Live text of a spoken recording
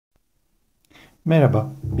Merhaba,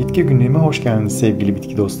 Bitki Günlüğü'me hoş geldiniz sevgili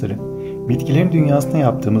bitki dostları. Bitkilerin dünyasına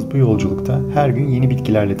yaptığımız bu yolculukta her gün yeni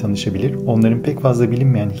bitkilerle tanışabilir, onların pek fazla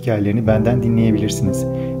bilinmeyen hikayelerini benden dinleyebilirsiniz.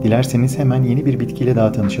 Dilerseniz hemen yeni bir bitkiyle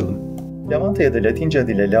daha tanışalım. Lavanta ya da Latince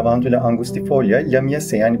adıyla Lavandula angustifolia,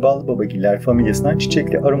 Lamiaceae yani bal babagiller familyasından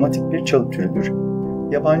çiçekli aromatik bir çalı türüdür.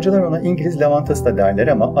 Yabancılar ona İngiliz lavantası da derler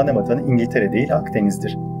ama ana vatanı İngiltere değil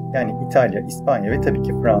Akdeniz'dir. Yani İtalya, İspanya ve tabii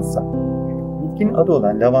ki Fransa. Bitkinin adı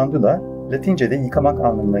olan lavandula, Latince'de yıkamak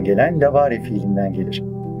anlamına gelen lavare fiilinden gelir.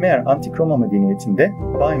 Meğer antik Roma medeniyetinde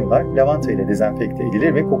banyolar lavanta ile dezenfekte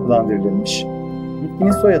edilir ve kokulandırılırmış.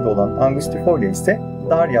 Bitkinin soyadı olan angustifolia ise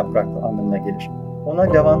dar yapraklı anlamına gelir. Ona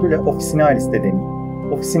Lavandula officinalis de denir.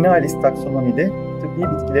 Officinalis taksonomide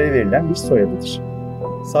tıbbi bitkilere verilen bir soyadıdır.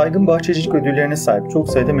 Saygın bahçecilik ödüllerine sahip çok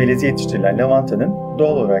sayıda melezi yetiştirilen lavantanın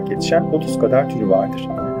doğal olarak yetişen 30 kadar türü vardır.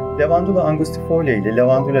 Lavandula angustifolia ile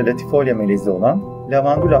Lavandula latifolia melezi olan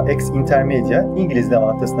Lavandula ex intermedia İngiliz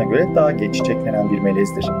lavantasına göre daha geç çiçeklenen bir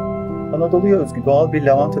melezdir. Anadolu'ya özgü doğal bir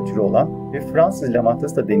lavanta türü olan ve Fransız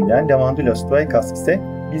lavantası da denilen Lavandula stoicas ise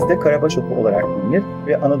bizde karabaş otu olarak bilinir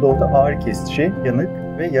ve Anadolu'da ağrı kesici, yanık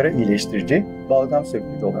ve yara iyileştirici, balgam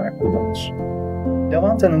sökücü olarak kullanılır.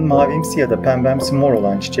 Lavantanın mavimsi ya da pembemsi mor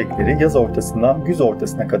olan çiçekleri yaz ortasından güz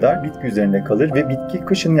ortasına kadar bitki üzerinde kalır ve bitki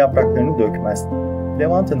kışın yapraklarını dökmez.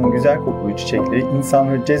 Lavantanın güzel kokulu çiçekleri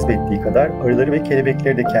insanları cezbettiği kadar arıları ve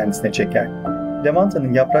kelebekleri de kendisine çeker.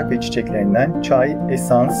 Lavantanın yaprak ve çiçeklerinden çay,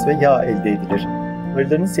 esans ve yağ elde edilir.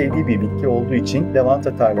 Arıların sevdiği bir bitki olduğu için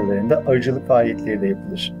lavanta tarlalarında arıcılık faaliyetleri de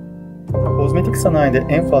yapılır. Kozmetik sanayide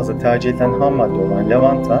en fazla tercih edilen ham madde olan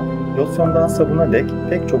lavanta, losyondan sabuna dek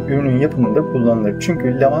pek çok ürünün yapımında kullanılır.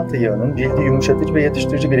 Çünkü lavanta yağının cildi yumuşatıcı ve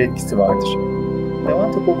yatıştırıcı bir etkisi vardır.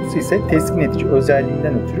 Lavanta kokusu ise teskin edici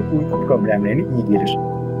özelliğinden ötürü uyku problemlerine iyi gelir.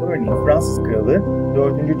 Örneğin Fransız kralı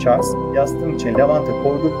 4. Charles yastığın için lavanta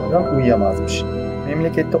koydurtmadan uyuyamazmış.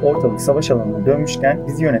 Memlekette ortalık savaş alanına dönmüşken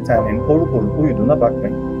bizi yönetenlerin horul horul uyuduğuna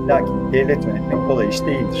bakmayın. Lakin devlet yönetmek kolay iş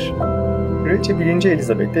değildir. Kraliçe 1.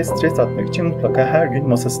 Elizabeth'e stres atmak için mutlaka her gün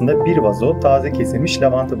masasında bir vazo taze kesilmiş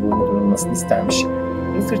lavanta bulundurulmasını istermiş.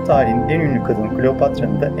 Mısır tarihinin en ünlü kadını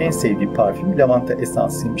Kleopatra'nın da en sevdiği parfüm lavanta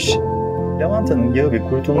esansıymış. Lavantanın yağı ve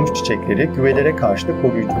kurutulmuş çiçekleri güvelere karşı da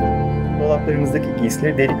koruyucudur. Dolaplarımızdaki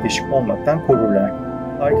giysileri delik deşik olmaktan korurlar.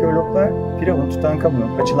 Arkeologlar Firavun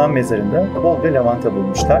Tutankamon'un açılan mezarında bolca lavanta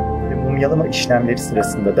bulmuşlar ve mumyalama işlemleri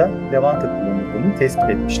sırasında da lavanta kullanıldığını tespit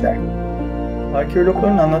etmişler.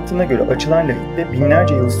 Arkeologların anlattığına göre açılan lahitte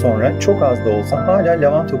binlerce yıl sonra çok az da olsa hala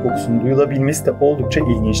lavanta kokusunun duyulabilmesi de oldukça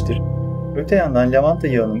ilginçtir. Öte yandan lavanta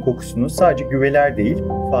yağının kokusunu sadece güveler değil,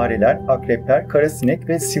 fareler, akrepler, karasinek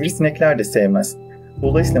ve sivrisinekler de sevmez.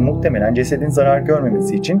 Dolayısıyla muhtemelen cesedin zarar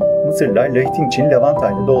görmemesi için Mısırlılar lahitin için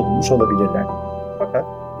lavantayla doldurmuş olabilirler. Fakat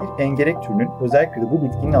bir engerek türünün özellikle de bu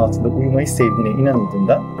bitkinin altında uyumayı sevdiğine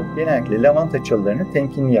inanıldığında genellikle lavanta çalılarına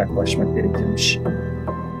temkinli yaklaşmak gerekirmiş.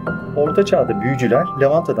 Orta çağda büyücüler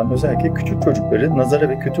lavantadan özellikle küçük çocukları nazara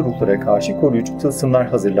ve kötü ruhlara karşı koruyucu tılsımlar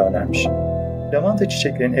hazırlarlarmış. Lavanta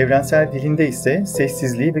çiçeklerin evrensel dilinde ise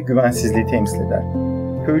sessizliği ve güvensizliği temsil eder.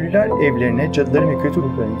 Köylüler evlerine cadıların ve kötü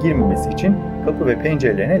ruhların girmemesi için kapı ve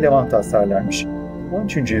pencerelerine lavanta asarlarmış.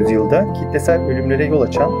 13. yüzyılda kitlesel ölümlere yol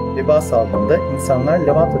açan veba salgınında insanlar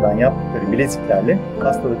lavantadan yaptıkları bileziklerle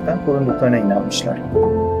hastalıktan korunduklarına inanmışlar.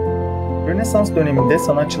 Rönesans döneminde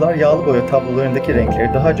sanatçılar yağlı boya tablolarındaki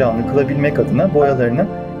renkleri daha canlı kılabilmek adına boyalarına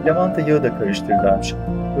lavanta yağı da karıştırırlarmış.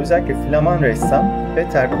 Özellikle Flaman ressam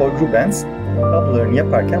Peter Paul Rubens tablolarını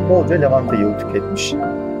yaparken bolca lavanta yağı tüketmiş.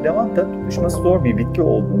 Lavanta tutuşması zor bir bitki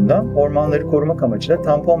olduğundan ormanları korumak amacıyla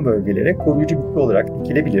tampon bölgelere koruyucu bitki olarak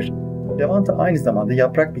dikilebilir. Lavanta aynı zamanda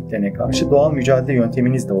yaprak bitkilerine karşı doğal mücadele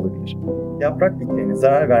yönteminiz de olabilir. Yaprak bitkilerine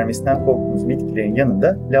zarar vermesinden korktuğunuz bitkilerin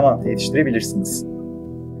yanında lavanta yetiştirebilirsiniz.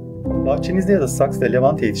 Bahçenizde ya da saksıda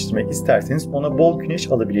lavanta yetiştirmek isterseniz ona bol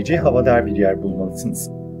güneş alabileceği havadar bir yer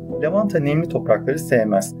bulmalısınız. Lavanta nemli toprakları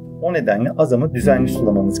sevmez. O nedenle az ama düzenli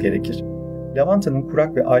sulamanız gerekir. Lavantanın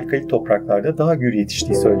kurak ve alkali topraklarda daha gür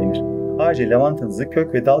yetiştiği söylenir. Ayrıca lavantanızı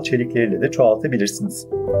kök ve dal çelikleriyle de çoğaltabilirsiniz.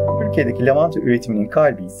 Türkiye'deki lavanta üretiminin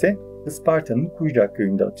kalbi ise Isparta'nın Kuyucak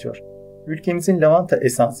köyünde atıyor. Ülkemizin lavanta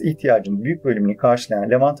esans ihtiyacının büyük bölümünü karşılayan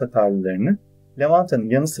lavanta tarlalarını, lavantanın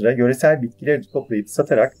yanı sıra yöresel bitkileri de toplayıp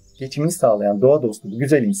satarak geçimini sağlayan doğa dostu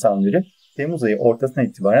güzel insanları Temmuz ayı ortasına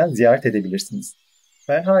itibaren ziyaret edebilirsiniz.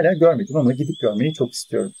 Ben hala görmedim ama gidip görmeyi çok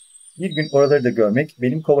istiyorum. Bir gün oraları da görmek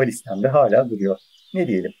benim kova listemde hala duruyor. Ne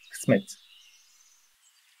diyelim, kısmet.